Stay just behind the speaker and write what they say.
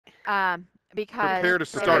Because prepare to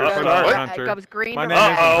start. it goes green to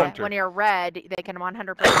red. When you're red, they can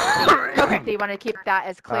 100%. Okay. So you want to keep that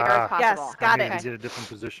as clear as possible. Yes, got it. He's in a different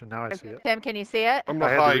position. Now I see it. Tim, can you see it? I'm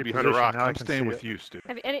not hiding behind a rock. Now I'm staying with you, you, Stu.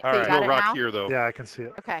 All There's right. no rock here, though. Yeah, I can see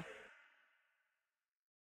it. Okay.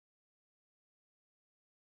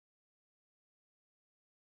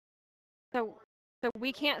 So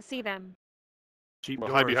we can't see them.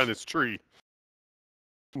 We'll hide behind this tree.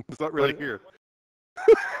 It's not really here.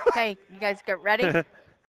 Okay, you guys get ready?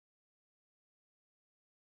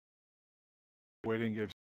 Waiting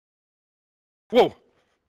gives. Whoa!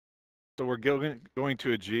 So we're going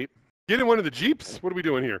to a Jeep. Get in one of the Jeeps? What are we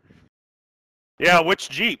doing here? Yeah, which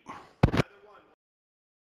Jeep?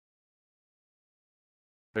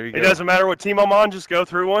 There you go. It doesn't matter what team I'm on, just go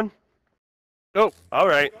through one? Oh. All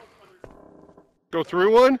right. Go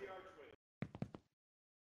through one?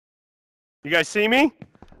 You guys see me?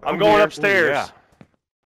 I'm going upstairs. Yeah.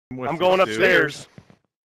 I'm going upstairs.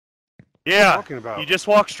 Yeah, Talking about? you just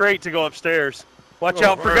walk straight to go upstairs. Watch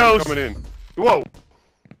out for ghosts. Coming in. Whoa!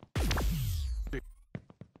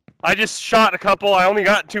 I just shot a couple. I only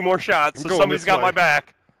got 2 more shots, so somebody's got my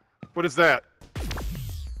back. What is that?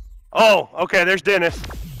 Oh, okay, there's Dennis.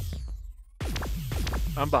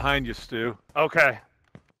 I'm behind you, Stu. Okay.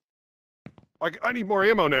 I need more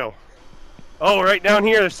ammo now. Oh, right down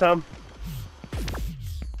here there's some.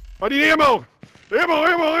 I need ammo!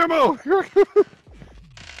 Ammo!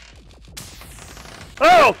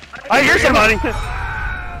 Oh! I hear somebody!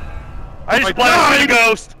 I just blasted a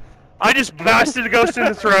ghost! I just blasted a ghost in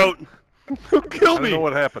the throat! Who killed I me? don't know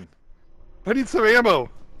what happened. I need some ammo.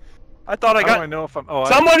 I thought I got... How do I know if I'm... Oh,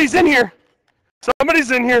 Somebody's in here!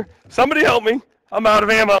 Somebody's in here! Somebody help me! I'm out of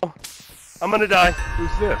ammo. I'm gonna die.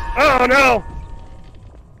 Who's this? Oh no!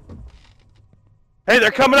 Hey,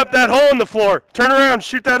 they're coming up that hole in the floor. Turn around,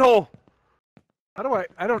 shoot that hole. How do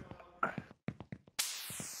I don't...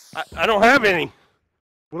 I don't have any.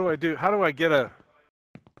 What do I do? How do I get a...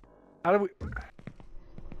 How do we...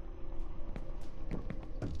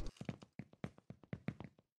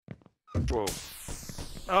 Whoa.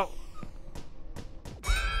 Oh.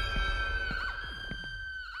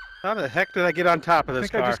 How the heck did I get on top of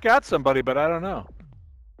this I just got somebody, but I don't know.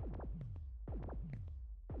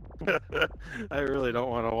 I really don't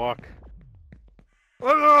want to walk. Oh,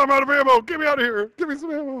 no, I'm out of ammo. Get me out of here. Give me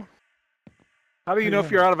some ammo. How do you know if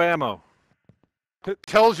you're out of ammo? It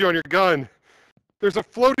tells you on your gun. There's a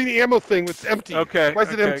floating ammo thing that's empty. Okay. Why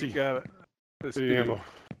is it empty? Got it. This The ammo.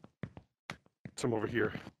 Some over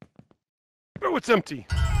here. Oh, it's empty.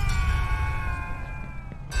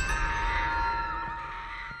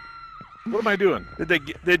 What am I doing? Did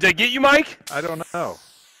they get you, Mike? I don't know.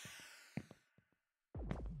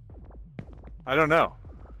 I don't know.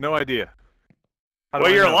 No idea. Well,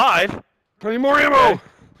 you're alive. I need more ammo.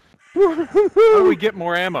 How do we get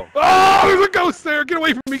more ammo? Oh, there's a ghost there. Get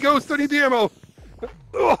away from me, ghost. I need the ammo.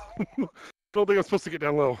 Oh, don't think I'm supposed to get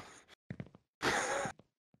down low.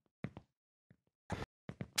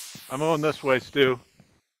 I'm going this way, Stu.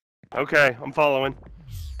 Okay, I'm following.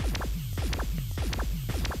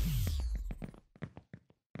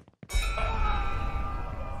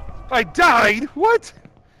 I died? What?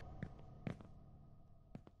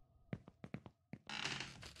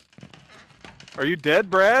 Are you dead,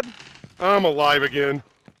 Brad? I'm alive again.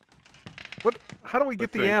 What? How do we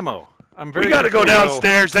get the ammo? I'm We gotta go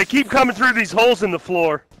downstairs. They keep coming through these holes in the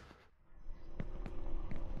floor.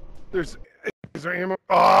 Is there ammo?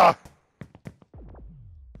 Ah!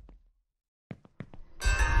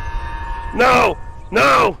 No!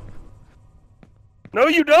 No! No,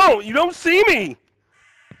 you don't! You don't see me!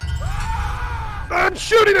 I'm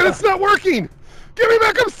shooting and it's not working! Get me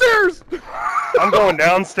back upstairs! I'm going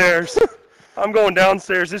downstairs. I'm going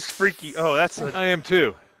downstairs. This is freaky. Oh, that's I am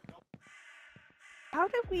too. How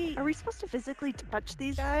do we... Are we supposed to physically touch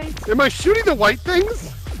these guys? Am I shooting the white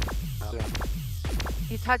things?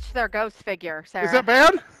 You touched their ghost figure, Sarah. Is that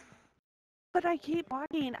bad? But I keep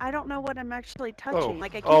walking. I don't know what I'm actually touching.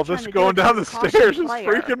 Like I keep Oh, trying this to going do it down to the caution stairs is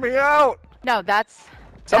player. freaking me out. No, that's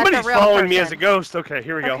Somebody's a real following me person. as a ghost. Okay,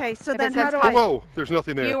 here we go. Okay, so If then it says how do touch- I... Whoa, there's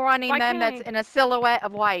nothing there. You running Why them can't that's I- in a silhouette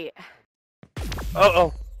of white.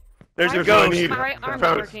 Uh-oh. There's a There's no ghost. need. My right I arm's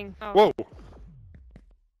found it. working. Oh. Whoa.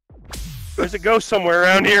 There's a ghost somewhere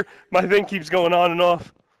around here. My thing keeps going on and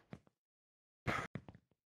off.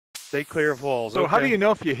 Stay clear of walls. So how do you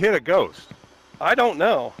know if you hit a ghost? I don't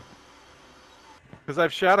know. Because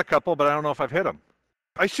I've shot a couple, but I don't know if I've hit them.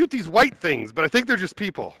 I shoot these white things, but I think they're just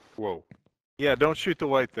people. Whoa. Yeah, don't shoot the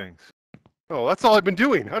white things. Oh, that's all I've been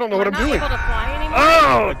doing. I don't know what I'm We're not doing. able to fly anymore?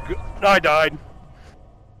 Oh! I died.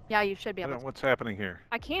 Yeah, you should be I able don't, to. what's happening here?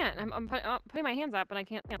 I can't. I'm putting my hands up, and I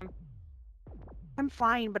can't. I'm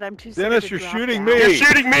fine, but I'm too Dennis, scared to you're drop shooting down. me. You're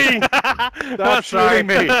shooting me! Stop shooting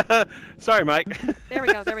me. Sorry, Mike. There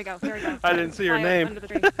we go. There we go. There we go. I didn't see your Fly name. under the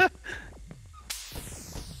tree.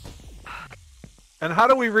 And how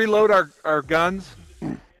do we reload our guns?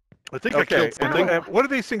 I think I Okay. killed And something. what are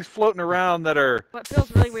these things floating around that are? What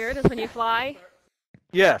feels really weird is when you fly.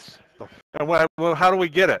 Yes. And well, how do we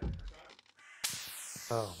get it?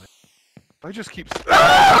 Oh, man. I just keep.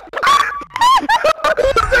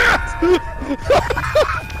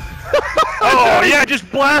 Oh, yeah, just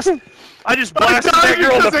blast. I just blasted that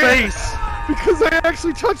girl in the face. Because I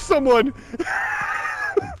actually touched someone.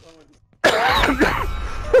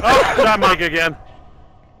 Oh, not Mike again.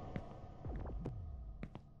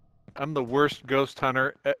 I'm the worst ghost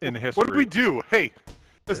hunter in history. What did we do? Hey,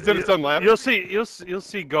 this Dennis unlap. You'll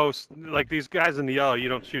see ghosts like these guys in the yellow. You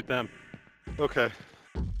don't shoot them. Okay.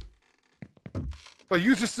 Are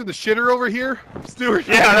you just in the shitter over here, Stuart?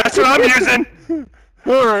 Yeah, that's what I'm using.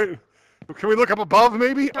 All right. Can we look up above,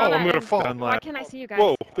 maybe? Shauna, Oh, I'm gonna and- fall. Unlap. Why can't I see you guys?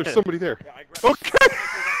 Whoa, there's somebody there. Okay.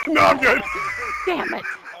 No, I'm good. Damn it!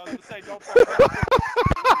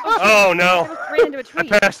 Oh no! I ran into a I tree.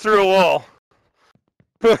 passed through a wall.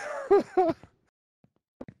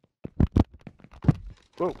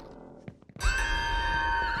 Whoa.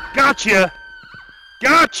 Gotcha!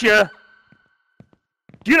 Gotcha!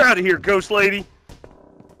 Get out of here, ghost lady!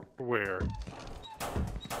 Where?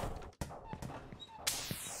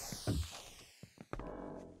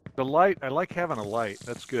 The light. I like having a light.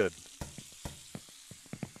 That's good.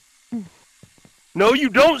 No, you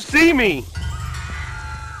don't see me!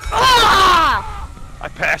 Ah! I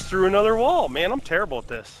passed through another wall. Man, I'm terrible at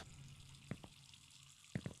this.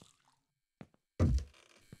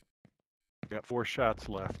 Got 4 shots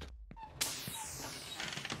left.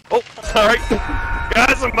 Oh, sorry.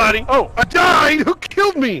 Got somebody. Oh, I died! Who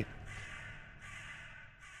killed me?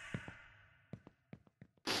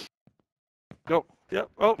 Go. Yep.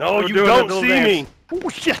 Oh, no, we're you doing a don't little see dance. me. Oh,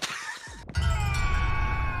 shit.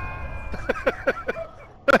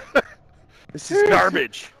 This is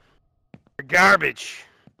garbage. Garbage.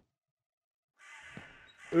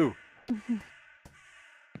 Ooh.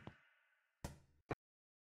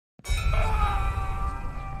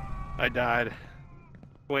 I died.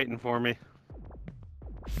 Waiting for me.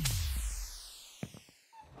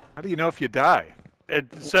 How do you know if you die? It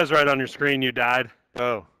says right on your screen you died.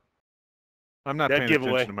 Oh. I'm not Dead paying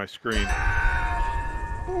giveaway. attention to my screen.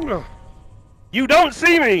 You don't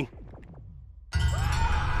see me!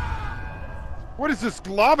 What is this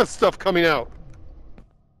lava stuff coming out?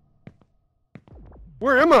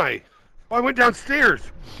 Where am I? Oh, I went downstairs.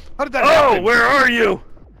 How did that happen? Oh, where are you?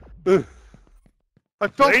 I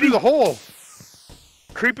fell Lady? through the hole.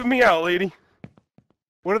 Creeping me out, lady.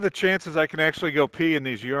 What are the chances I can actually go pee in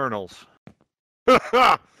these urinals?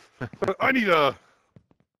 I need a...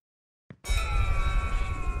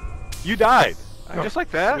 You died. Oh, Just like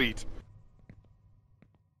that? Sweet.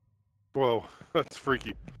 Whoa, that's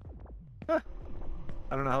freaky. I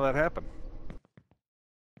don't know how that happened.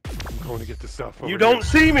 I'm going to get this stuff over You don't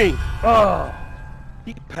see me! Oh.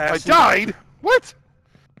 He I passed. died? What?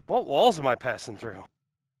 What walls am I passing through?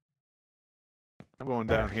 I'm going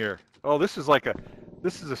down here. Oh, this is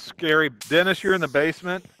a scary... Dennis, you're in the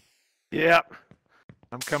basement? Yep.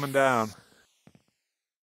 I'm coming down.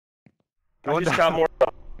 I just got more.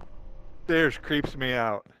 Stairs creeps me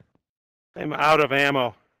out. I'm out of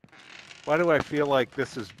ammo. Why do I feel like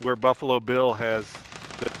this is where Buffalo Bill has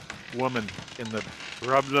the woman in the...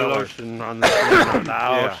 Rub the Cellar. lotion on the floor.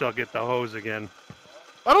 Now Yeah. she'll get the hose again.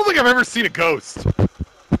 I don't think I've ever seen a ghost.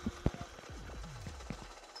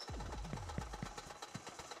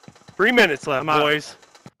 3 minutes left, out. boys.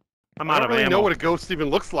 I'm I out don't of really ammo. know what a ghost even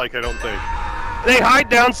looks like, I don't think. They hide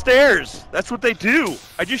downstairs. That's what they do.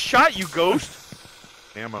 I just shot you, ghost.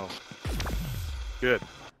 Ammo. Good.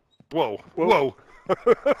 Whoa, whoa.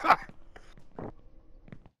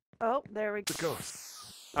 Oh, there we go. The ghost.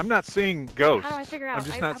 I'm not seeing ghosts. How do I figure out? I'm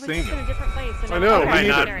just I not was seeing just in them. a different place. And I now know, I'm There in might a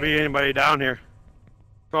not cemetery. be anybody down here.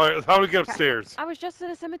 All right, how do we get upstairs? I was just in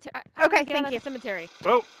a cemetery. Okay, Get thank out of you. the cemetery.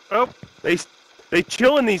 Oh. They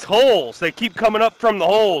chill in these holes. They keep coming up from the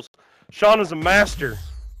holes. Shauna's a master.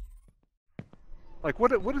 Like,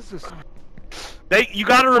 what is this? You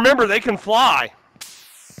got to remember they can fly.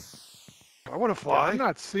 I want to fly. I'm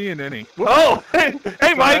not seeing any. Oh, hey,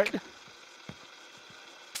 All Mike. right.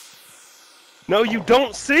 No, you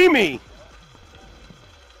don't see me.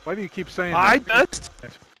 Why do you keep saying I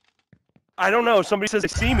don't know. Somebody says they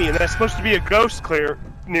see me, and that's supposed to be a ghost clear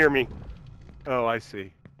near me. Oh, I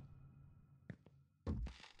see.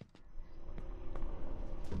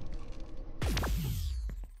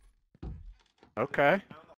 Okay.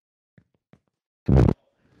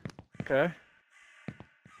 Okay.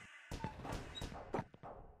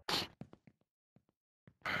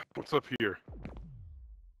 What's up here?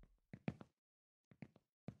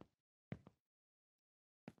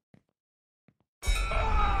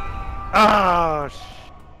 Ah,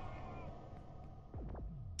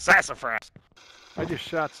 Sassafras. I just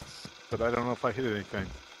shot, but I don't know if I hit anything.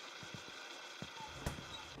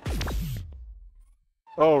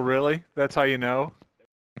 Oh, really? That's how you know?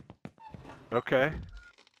 Okay.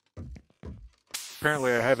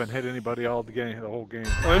 Apparently, I haven't hit anybody all the whole game.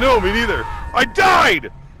 I know, me neither. I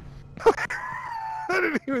died! I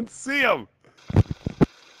didn't even see him.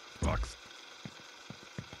 Sucks.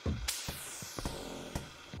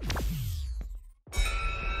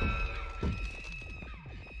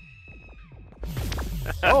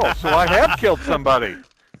 Oh, so I have killed somebody.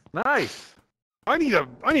 Nice. I need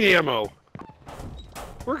ammo.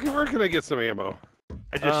 Where can I get some ammo?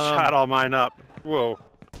 I just shot all mine up. Whoa.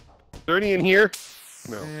 Is there any in here?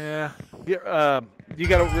 No. Yeah. You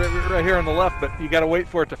got to right here on the left, but you got to wait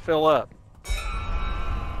for it to fill up,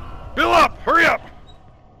 Fill up! Hurry up!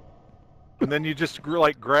 and then you just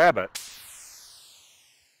like grab it.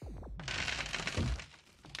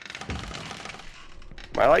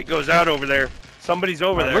 My light goes out over there. Somebody's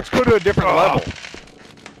over there. Let's go to a different level.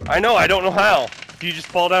 I know. I don't know how. Do you just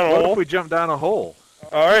fall down a What hole? if we jump down a hole?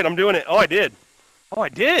 All right, I'm doing it. Oh, I did. Oh, I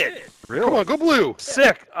did. Really? Come on, go blue.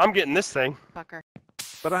 Sick. I'm getting this thing. Fucker.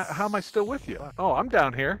 But how am I still with you? Oh, I'm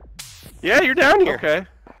down here. Yeah, you're down here. Okay.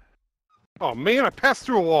 Oh man, I passed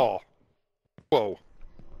through a wall. Whoa.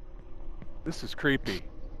 This is creepy.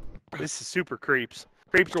 This is super creeps.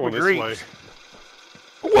 Creeps Going with this creeps. way.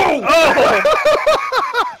 Whoa!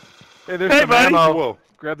 Oh! Hey, there's Hey, some buddy. ammo. Whoa.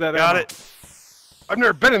 Grab that Got ammo. it. I've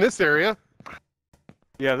never been in this area.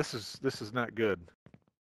 Yeah, this is not good.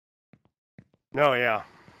 No, yeah.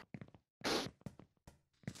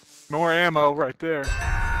 More ammo right there.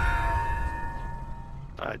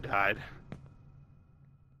 I died.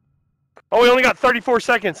 Oh, we only got 34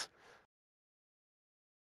 seconds.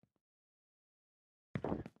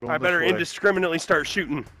 Going I better this way. indiscriminately start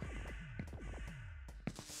shooting.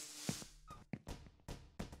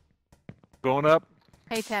 Going up.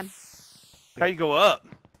 Hey, Tim. How you go up?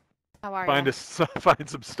 How are Find you? find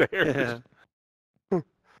some stairs.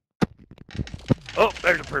 Oh,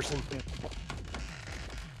 there's a person.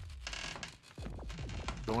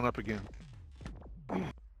 Going up again. I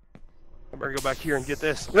better go back here and get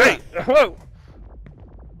this. Hey! Whoa!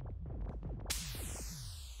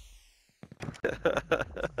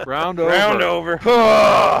 Round over. Round over.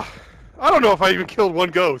 I don't know if I even killed one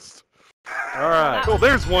ghost. All right. Oh,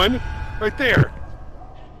 there's one. Right there.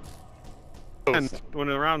 And Ghost. when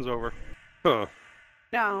the round's over. Huh.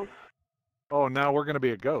 No. Oh, now we're gonna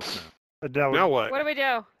be a ghost now. Now what? What do?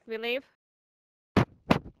 Do we leave?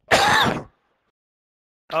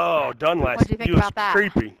 Oh, Dunless. What'd you think was about that?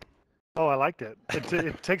 creepy. Oh, I liked it.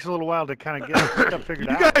 It takes a little while to kind of get stuff figured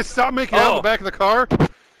You out. guys stop making out in the back of the car?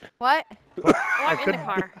 What? Oh, I'm in the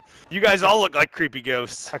car. You guys all look like creepy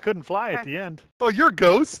ghosts. I couldn't fly at the end. Oh, you're a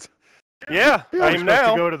ghost? Yeah, I I'm am supposed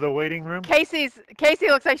now. to go to the waiting room. Casey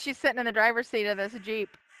looks like she's sitting in the driver's seat of this Jeep.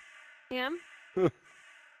 Tim?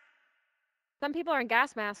 Some people are in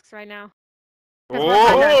gas masks right now. 'Cause we're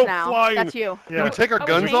partners Oh, now. flying. That's you. Do we take our Oh,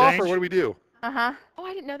 guns change. off, or what do we do? Uh-huh. Oh,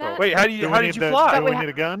 I didn't know that. Wait, how Do did we you need fly? Do we we ha- need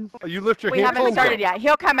a gun? Oh, you lift your We hand. haven't started yet.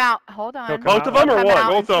 He'll come out. Hold on. He'll come Both of them He'll or come what?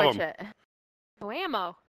 out and Both of switch them. it. No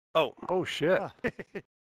ammo. Oh, Oh shit.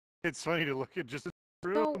 It's funny to look at just So,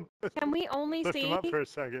 through can we only lift him see? up for a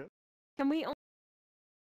second. Can we only?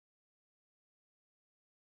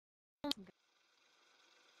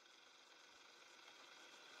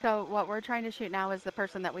 So what we're trying to shoot now is the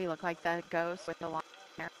person that we look like, the ghost with the long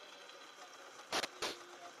hair.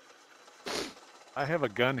 I have a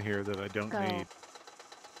gun here that I don't So- need.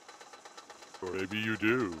 Or maybe you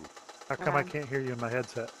do. How come I Um, can't hear you in my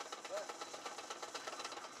headset?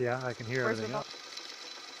 Yeah, I can hear Where's everything the else.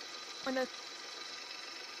 When the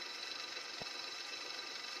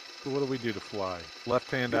So what do we do to fly? Left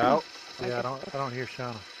hand out. Yeah, I don't hear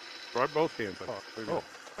Shauna. Try both hands. Oh.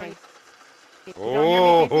 Okay. You don't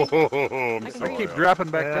Oh, hear me, Casey? I can I hear keep you.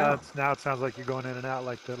 dropping back Yeah, down. now it sounds like you're going in and out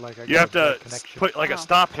like I you got have a to bad connection. put like Oh, a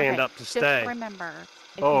stop hand okay. up to Just stay. remember.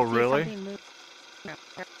 If Oh, you see really? something move,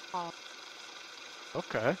 they're all-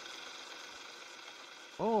 Okay.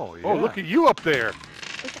 Oh yeah. oh, look at you up there.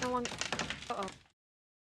 Listen along. Uh-oh.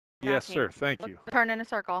 Yes, Backing. sir. Thank you. Turn in a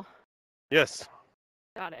circle. Yes.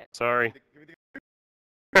 Got it. Sorry.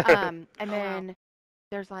 And wow. then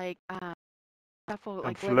there's like stuff will I'm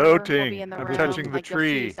like glitter will floating. be in the I'm room, touching the like, you'll see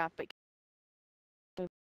tree. stuff, but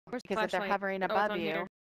Where's the Because if they're flashlight? hovering Oh, it's above on you, here.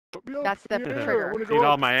 that's the trigger. I wanna Need go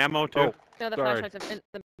all up. my ammo too? Oh, No, the sorry. flashlight's in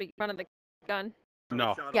the front of the gun.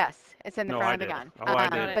 No. Yes, it's in the No, front I of the did. gun. Oh, I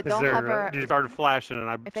did. But Is they'll there, hover. You started flashing and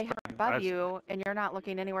I. If they hover above you and you're not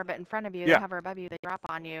looking anywhere but in front of you, Yeah. they hover above you, they drop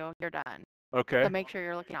on you, you're done. Okay. So make sure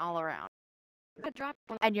you're looking all around. I dropped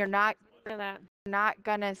one And you're not of that.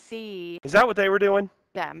 gonna see Is that what they were doing?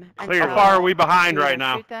 them. Clear. until How far are we behind you right either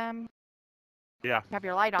now? Shoot them, Yeah. have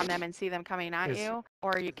your light on them and see them coming at Is- you,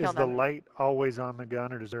 or you kill Is the them. light always on the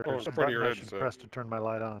gun, or is there Oh, a it's in front of button your I head, should so- press to turn my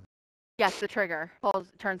light on? Yes, the trigger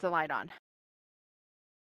turns the light on.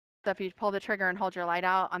 So if you pull the trigger and hold your light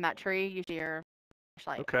out on that tree, you see your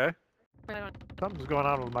flashlight. Okay. Something's going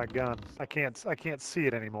on with my gun. I can't see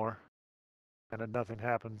it anymore, and then nothing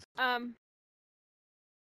happens.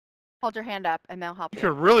 Hold your hand up and they'll help You you.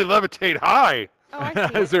 can really levitate high. Oh, I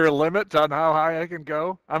see Is it. there a limit on how high I can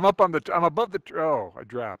go? I'm above the. Oh, I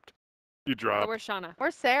dropped. You Oh, drop. where's Shauna?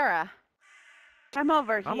 Where's Sarah? I'm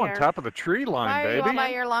over here. I'm on top of the tree line, Why are you all baby. by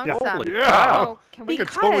your lonesome? Holy Yeah. cow. Oh, can we? You can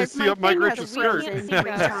totally Because see my up Mike thing has Rich's Because we skirt. can't see frozen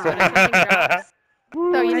ghosts, every so everything drops. So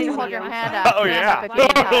you I need to see hold your you. hand up. Oh, and yeah. if you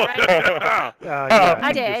can tell. Yeah, I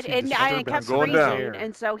you did, just and I disturbed kept us. Going down. freezing,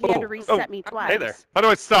 and so he had to reset me twice. Hey there. How do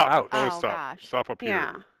I stop? Ouch. How do I Oh, stop? gosh. Stop up here.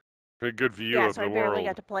 Yeah. A good view Yeah, of so the I barely world.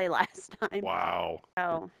 got to play last time. Wow.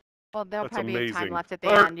 So Well, there'll That's probably be time amazing. left at the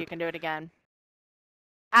Alright. end. You can do it again.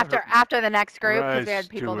 After the next group, because we Right, had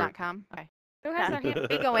people not Stuart. come. Okay. Who has their hand?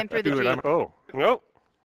 We go in through the Do it. Jeep. Oh. Nope.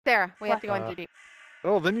 Sarah, we have to go in Uh, through the Jeep.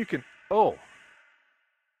 Oh, then you can. Oh.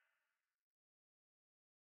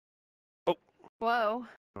 Whoa.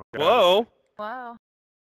 Okay. Whoa. Whoa.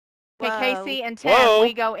 Okay, Whoa. Casey and Tim, Whoa.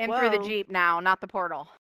 we go in through the Whoa. Jeep now, not the portal.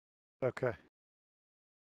 Okay.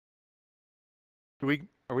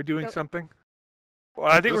 Are we doing Nope. something? Well,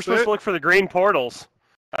 I think we're This supposed it? to look for the green portals.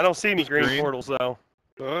 I don't see any green Green? portals though.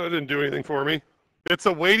 It didn't do anything for me. It's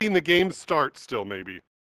awaiting the game start still, maybe.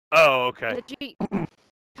 Oh, okay. The Jeep.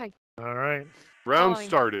 All right. Round Fine.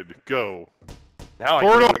 started. Go. Now I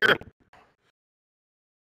Portal can. here.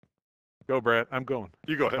 Go, Brett. I'm going.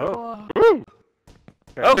 You go ahead. Oh. Woo!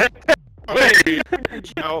 Okay. Hey!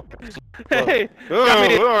 Now. Hey.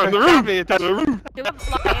 Oh, on the Got roof! me. On the roof! Do we have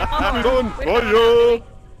a lot of ammo? I'm going We for don't have you! any.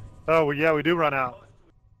 Oh, well, yeah, we do run out.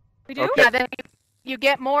 We do? Okay. Yeah, then you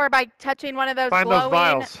get more by touching one of those Find glowing those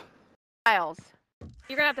vials. vials.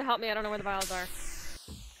 You're gonna have to help me. I don't know where the vials are.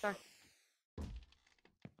 Sorry.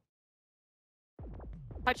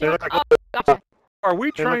 Touch They you? look like Oh, gotcha. Are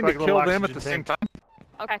we They look trying like to little kill them at oxygen the same tanks. time?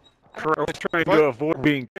 Okay. Or are we trying What? to avoid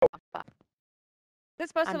being killed? Fuck. Is it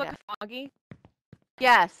supposed I'm to look deaf. foggy?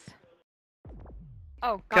 Yes.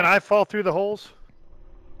 Oh, got Can it. I fall through the holes?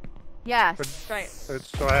 Yes. Right. So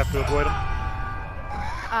I have to avoid them?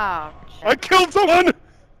 Oh, I shit. killed someone!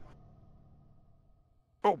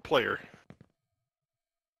 Oh, player.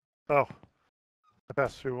 Oh. I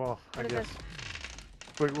passed through a wall, I What is guess. this?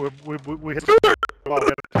 We hit the wall.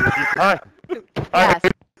 Hi. Yes.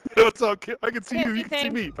 What's up, kid? I can see Can't you. see You can see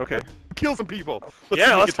things. me. Okay. Kill some people. Yeah, see if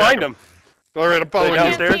we let's can tag find them. All right, I'm following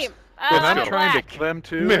They're you. downstairs? Team. And I'm I'm trying black. to kill them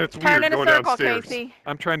too. Man, it's Turn weird in a going circle, downstairs. Casey.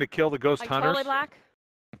 I'm trying to kill the ghost Like hunters. totally black?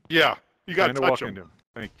 Yeah, you gotta Trying to touch walk them. into 'em.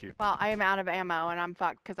 Thank you. Well, I am out of ammo and I'm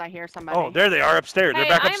fucked because I hear somebody. Oh, there they are upstairs. Hey, They're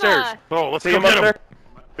back I'm, upstairs. Oh, let's See go them up get there? them.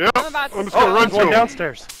 Yep. I'm about to I'm just gonna Oh, run There's to one them.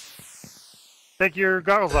 downstairs. Take your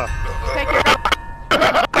goggles off. Take your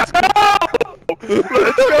Let's go!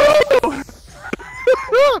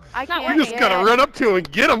 I not can't We just get gotta it. run up to them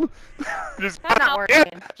and get them. Just, That's not working.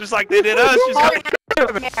 just like they did us. Just Hold like, your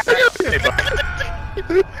hand in the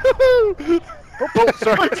Oh,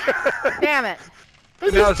 sorry. air. Damn it.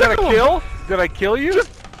 Now, is that a kill? Did I kill you?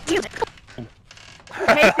 Casey, hold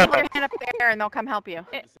your hand up there and they'll come help you.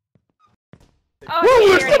 Oh,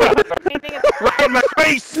 Whoa, I can't hear anything. Anything is right in my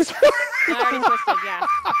face. I already twisted, yeah.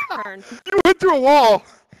 Turn. You went through a wall.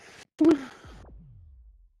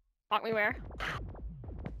 Walk me where?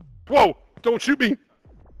 Whoa! Don't shoot me.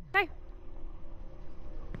 Hey.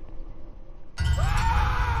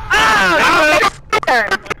 There.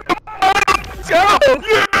 Let's go!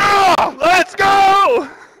 Yeah! Let's go!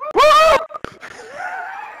 Woo!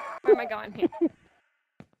 Where am I going here?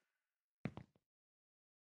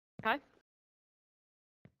 Okay.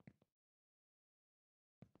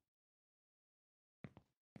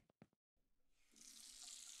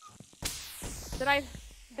 Did I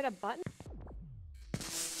hit a button? Yeah,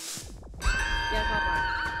 it's not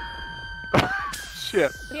black.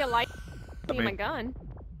 Shit. I need a light. I need mean- my gun.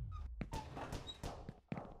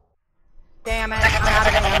 Damn it. I'm out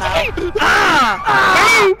of ammo.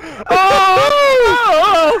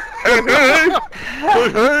 Oh! Hey!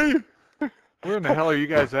 Where in the hell are you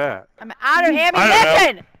guys at? I'm out of I don't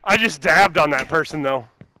ammunition. I just dabbed on that person though.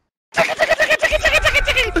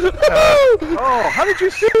 Oh, how did you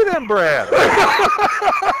see them, Brad?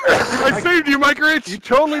 I saved you, Mike Rich. You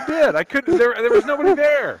totally did. I couldn't. There was nobody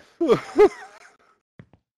there.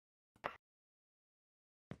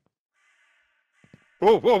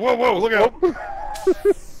 Whoa, whoa, whoa, whoa! Look out!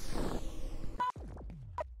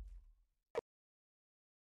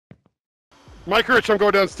 Mike Rich, I'm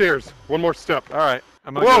going downstairs. One more step. All right,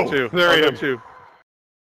 I'm gonna Whoa, go too. there I I'll go am. too.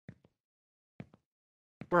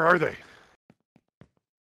 Where are they?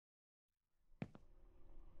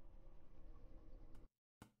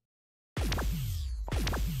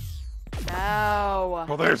 No.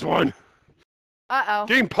 Oh, there's one. Uh-oh.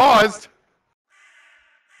 Game paused.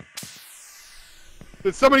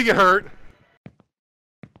 Did somebody get hurt?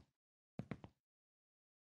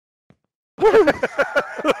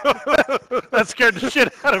 That scared the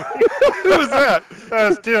shit out of me. Who was that? That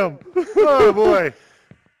was Tim. Oh boy.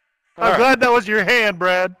 I'm right. glad that was your hand,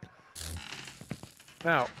 Brad.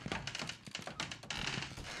 Now,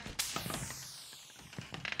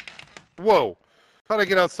 Whoa. How'd I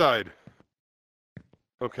get outside?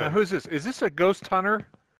 Okay. now who's this? Is this a ghost hunter,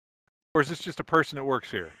 or is this just a person that works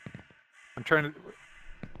here? I'm trying to.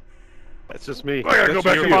 That's just me. I gotta go That's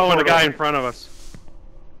back you. to Following the the guy in front of us.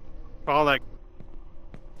 Follow that.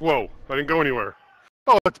 Whoa. I didn't go anywhere.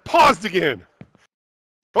 Oh, it's paused again.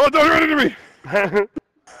 Oh, don't run into me.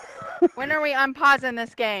 When are we unpausing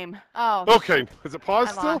this game? Oh, Okay. Is it paused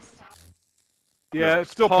I still? lost. Yeah, No,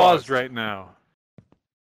 it's still paused paused. right now.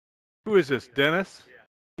 Who is this, Dennis?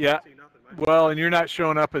 Yeah. Well, and you're not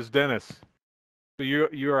showing up as Dennis, so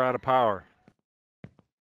you are out of power.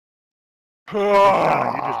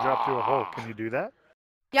 Donna, you just dropped through a hole. Can you do that?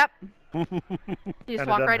 Yep. You just And it walk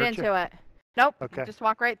doesn't right hurt you? into it. Nope. Okay. Just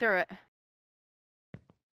walk right through it.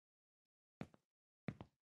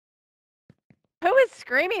 Who is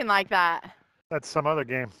screaming like that? That's some other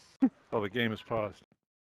game. Oh, the game is paused.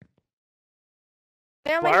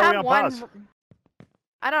 They only Why are we have on one. pause?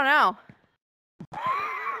 I don't know.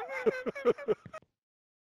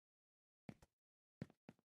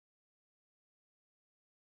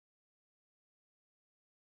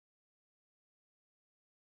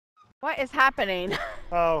 What is happening?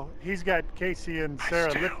 Oh, he's got Casey and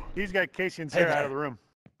Sarah. He's got Casey and Sarah out of the room.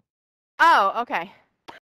 Oh, okay.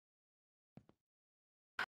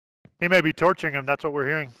 He may be torching him. That's what we're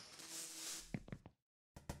hearing.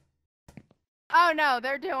 Oh no,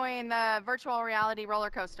 they're doing the virtual reality roller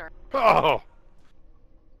coaster. Oh.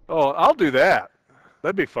 Oh, I'll do that.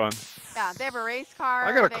 That'd be fun. Yeah, they have a race car.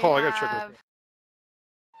 I got a they call, I gotta check have-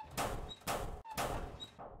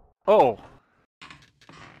 Oh,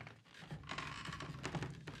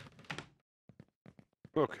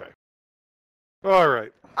 Okay. All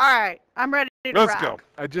right. All right, I'm ready to Let's rock. go.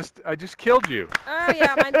 I just killed you. Oh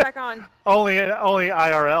yeah, mine's back on. Only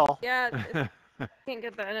IRL. Yeah, can't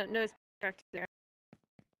get the nose back there.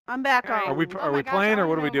 I'm back All right. on. Are we Oh are my we gosh, playing I or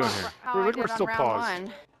what are don't we know doing here? how I We're did on still round paused.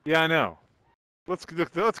 one. Yeah, I know. Let's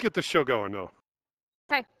get the show going though.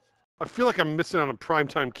 'Kay. I feel like I'm missing out on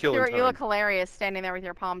primetime killing Stuart, time. you look hilarious standing there with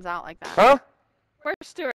your palms out like that. Huh? Where's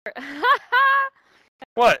Stuart?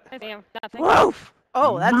 What? Damn, nothing. Woof.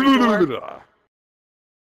 Oh, that's a door.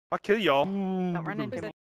 I'll kill y'all. Don't run into Who's me.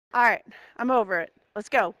 it? All right, I'm over it. Let's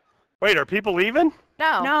go. Wait, are people leaving?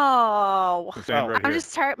 No. No. Stand right I'm here.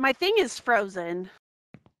 just tired. My thing is frozen.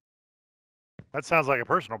 That sounds like a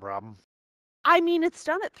personal problem. I mean, it's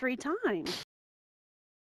done it 3 times.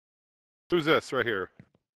 Who's this right here?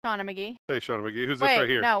 Shauna McGee. Hey, Shauna McGee. Who's Wait, this right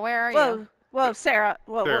here? no, where are Whoa, you? whoa, Sarah.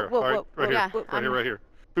 Whoa, Sarah. whoa, whoa, All right, whoa, right whoa. here. Yeah, Right here. Right here.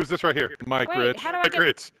 Who's this right here? Mike Wait, Rich. how do I Mike get?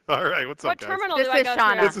 Rich. All right. What's What up, guys? terminal This do I is go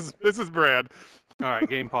Shauna. through? This is Brad. All right,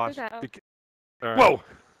 game Who's pause. that? All right. Whoa.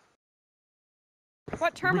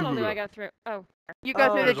 What terminal do I go through? Oh, You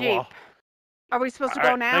go through the There's a Jeep. wall. Are we supposed to All go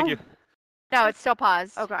right, now? Thank you. No, it's still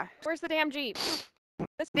paused. Okay. where's the damn Jeep?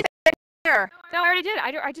 Here. No, I already did.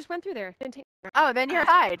 I just went through there. Didn't take. Oh, then you're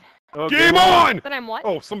tied. Oh, Game on! Then I'm what?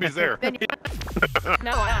 Oh, somebody's there. Then you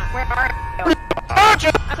No, I'm not. where are you?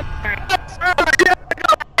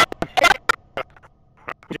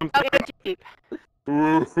 Go in the Jeep.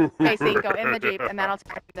 Casey, go in the Jeep, and that'll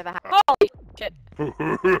take you to the house. Holy shit!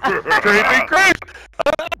 Crazy, crazy.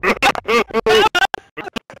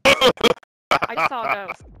 I just saw a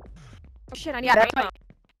ghost. Oh shit! I need Yeah, that's ammo.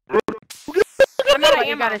 I'm not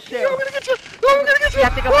you gotta shoot. You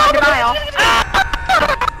have to go find a mile.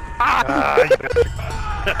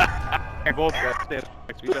 They both got stand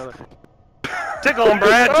next to each other. Tickle him,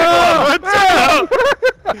 Brad. Tickle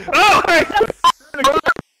him. Oh!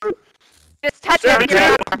 Just touch There it. we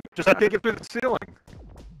go. Just I can't get through the ceiling.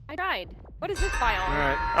 I died. inside. What is this file? All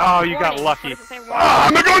right. Oh, you got Warning. lucky. What does it say? Ah,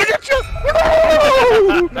 I'm going to get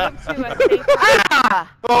you! Move to a safe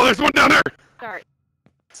Ah! Oh, there's one down there! start.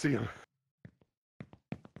 See him.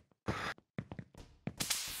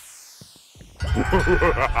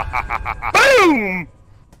 Boom!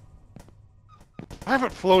 I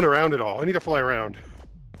haven't flown around at all. I need to fly around.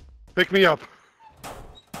 Pick me up.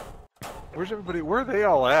 Where's everybody? Where are they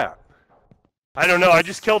all at? I don't know. I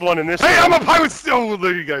just killed one in this. Hey, room. I'm up high with still.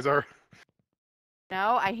 There you guys are.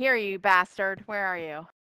 No, I hear you, bastard. Where are you?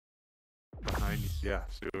 Behind you. Yeah,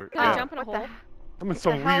 Stuart. Can I Yeah. jump in a What the hole? I'm in the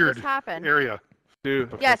some hell weird just happened? area. Stu.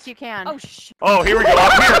 Yes, you can. Oh, shh. Oh, here we go.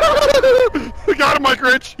 Up here. I got him, Mike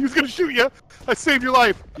Rich. He was gonna shoot you. I saved your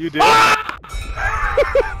life. You did. Ah!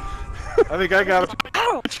 I think I got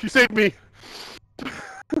it. You saved me.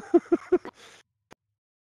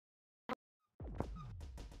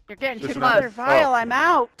 You're getting This too one- close. Mother Vile, I'm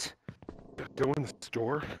out. Go in the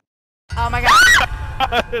store. Oh my god.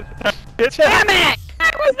 Damn it!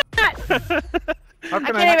 What was that? How I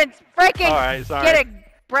can can't even freaking All right, sorry. get a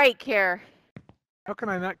break here. How can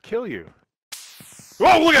I not kill you?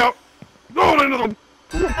 Oh, look out! Oh, another one.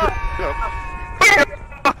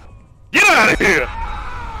 Get out of here!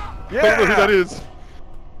 I don't know who that is.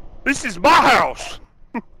 This is my house.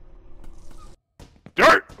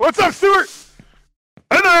 Dirt! What's up, Stuart?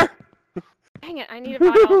 Hey there. Dang it, I need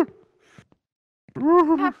a vial.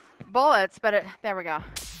 Have bullets, but there we go.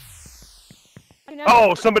 I know.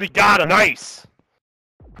 Oh, somebody got him. Nice.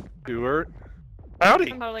 Stuart.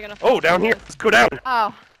 Howdy. I'm totally gonna Oh, down here. Let's go down.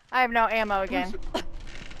 Oh, I have no ammo again. Look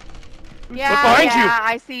Yeah, behind you. yeah,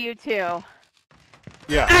 I see you too.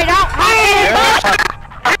 Yeah. I don't.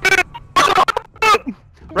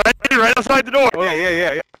 Right outside the door. Oh,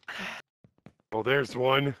 yeah. Oh, there's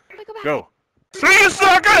one. Go. See you,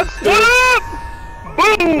 sucker. What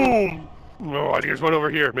up? Boom. Oh, there's one over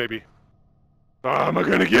here, maybe. I'm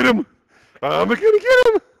gonna get him. I'm gonna get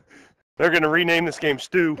him. They're gonna rename this game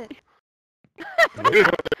Stew.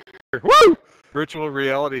 Woo! Virtual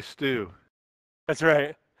reality Stu. That's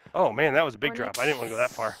right. Oh man, that was a big Hornet. drop. I didn't want to go that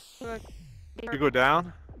far. You go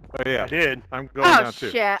down? Oh, yeah. I did. I'm going Oh down too.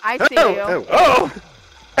 shit! I see Oh, you. oh. Oh.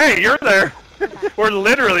 Hey, you're there. We're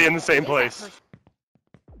literally in the same place.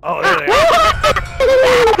 Oh, there they are.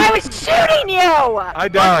 I was shooting you. I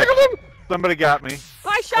died. Somebody got me. Oh,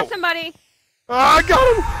 I shot somebody. I got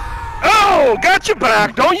him. Oh, got you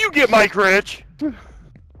back. Don't you get Mike Rich.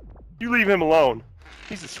 You leave him alone.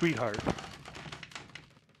 He's a sweetheart.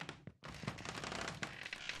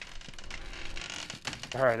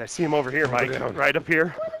 All right, I see him over here, Go Mike. down. Right up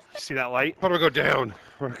here. See that light? How do I go down?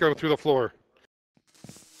 We're gonna go through the floor.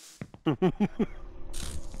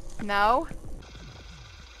 No.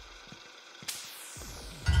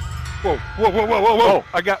 Whoa, whoa, whoa, whoa, whoa, whoa! Oh,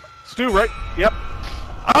 I got Stu right. Yep.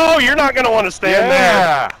 Oh, you're not gonna want to stand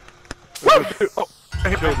Yeah. there. Oh,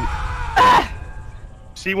 hey, Jordan.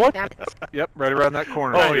 See one? Damn it. Yep, right around that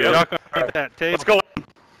corner. Oh, yeah. Alright, That table. Let's go.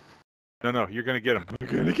 No, you're gonna get him. I'm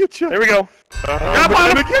gonna get you. There we go. I'm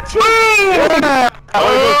gonna get you.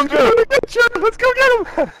 I'm gonna get you. Let's go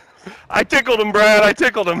get him. I tickled him, Brad. I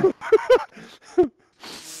tickled him.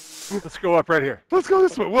 Let's go up right here. Let's go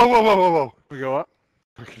this way. Whoa, whoa, whoa, whoa, whoa. We go up.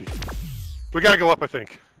 Okay. We gotta go up, I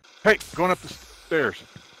think. Hey, going up the stairs.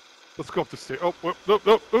 Let's go up the stairs. Oh, whoop, whoop,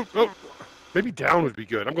 whoop, whoop, whoop. Maybe down would be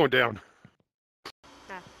good. I'm going down.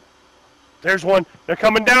 There's one. They're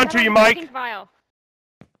coming down to you, Pink Mike. vial.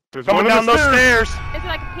 There's Coming one down on the those stairs. Is it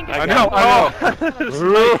like a pink? I know.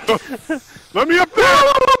 Let me up there.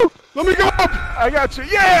 Let me go up. I got you.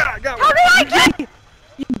 Yeah, I got one.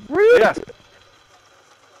 Rude. Yes.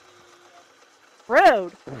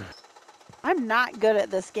 Rude. I'm not good at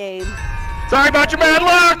this game. Sorry about your bad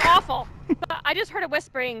luck. I'm awful. I just heard a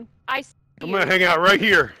whispering. I see I'm you. gonna hang out right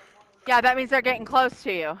here. Yeah, that means they're getting close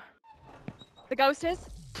to you. The ghost is?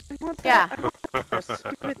 I want Yeah.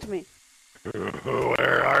 that. Give it to me.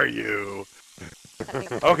 Where are you?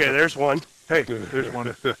 Okay, there's one. Hey, there's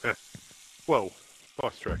one. Whoa.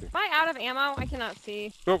 Lost tracking. Am I out of ammo? I cannot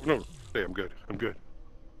see. No, no. Hey, I'm good. I'm good.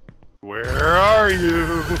 Where are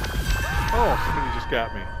you? Oh, somebody just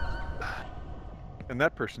got me. And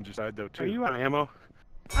that person just died though too. Are you out of ammo?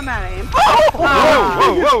 I'm out of aim. Whoa,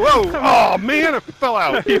 whoa, whoa, whoa! Oh man, it fell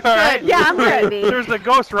out. Good. Yeah, I'm ready. There's a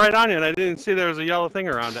ghost right on it. I didn't see there was a yellow thing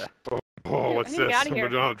around it. Oh, what's I need to this? get outta I'm here.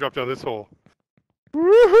 gonna drop down this hole.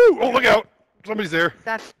 Woohoo! Oh, look out! Somebody's there.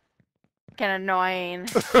 That's kind of annoying.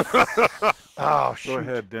 Oh, Go shoot.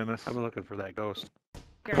 ahead, Dennis. I'm looking for that ghost.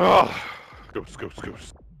 Oh, ghost, ghost,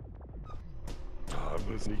 ghost. Oh,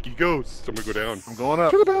 I'm a sneaky ghost. I'm gonna go down. I'm going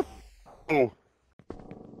up. To the bath. Oh.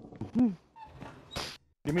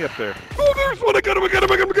 Get me up there. Oh, there's one! I got him! I got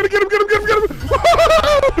him! I got him! Get him! Get him! Get him! Get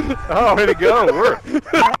him! Oh, way to go! Work. Ammo!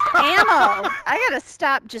 I gotta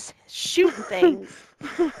stop just shooting things.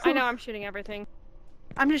 I know I'm shooting everything.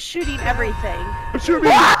 I'm just shooting everything. Shoot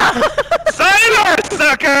me! Silence,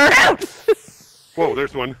 sucker! Whoa,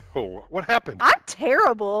 there's one. Oh, what happened? I'm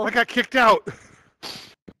terrible. I got kicked out.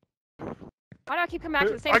 Why do I keep coming back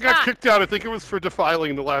to the same I got spot? kicked out. I think it was for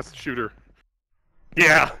defiling the last shooter.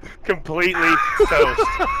 Yeah, completely toast.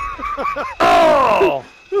 Oh!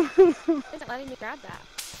 Isn't letting me grab that.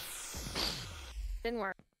 Didn't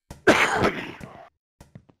work.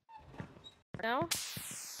 No?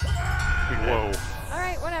 Whoa.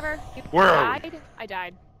 Alright, whatever. You Where are we? died? I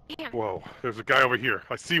died. Damn. Whoa. There's a guy over here.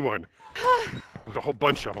 I see one. There's a whole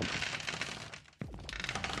bunch of them.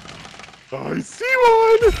 I see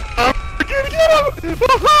one! I'm gonna get him!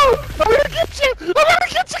 Woohoo! I'm gonna get you! I'm gonna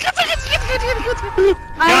get you! Get you!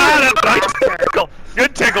 Got him! Nice tickle!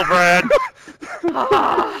 Good tickle, Brad!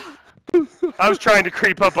 I was trying to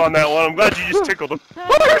creep up on that one. I'm glad you just tickled him.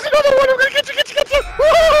 Oh, there's another one! I'm gonna get you! Get you! Get you!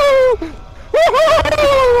 Woohoo!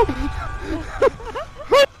 Woohoo!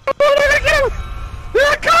 I'm gonna get him!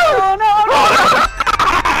 Here it comes! Oh no!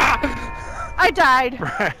 I died.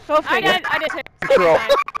 Right. Go I figure. did. I did too. Control.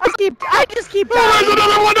 I just keep Oh, there's dying.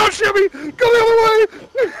 another one! Don't shoot me! Go the other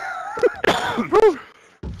way!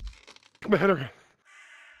 Come at her.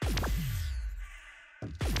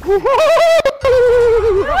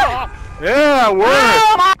 Yeah, work.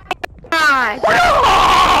 Oh my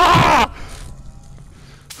gosh!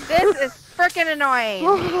 This is freaking annoying.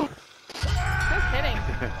 No kidding.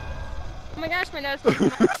 Oh my gosh, my nose.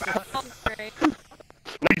 Great.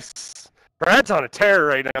 Nice. Brad's on a tear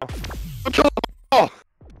right now. Oh!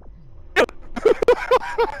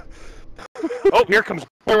 Oh, here comes.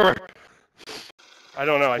 I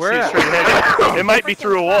don't know. I Where see it at? straight ahead. It might be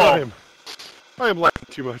through a wall. I am laughing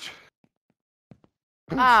too much.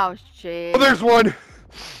 Oh, jeez. Oh, there's one!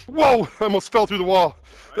 Whoa! I almost fell through the wall.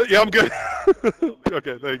 Yeah, I'm good.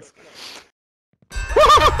 Okay, thanks.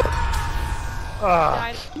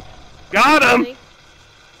 Died. Got him!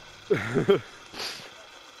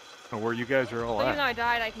 Oh, where you guys are all Well, even though at. I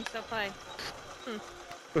died, I can still play.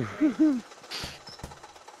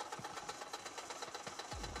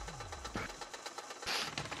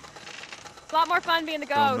 It's a lot more fun being the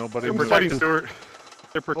Oh, ghost. nobody. I'm They're fighting protecting. Stuart.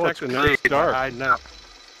 They're Oh, it's protecting great. their star. Hiding out.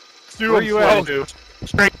 Stu, Where I'm you slow. at, Stu?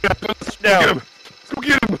 Straight up. Get Down. him! Let's go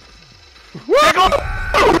get him!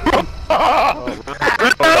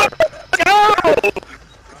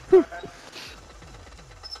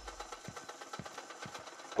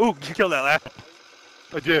 Ooh, you killed that last.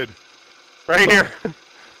 I did. Right here.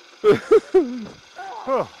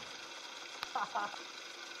 Oh.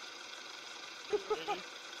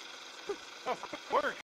 Work.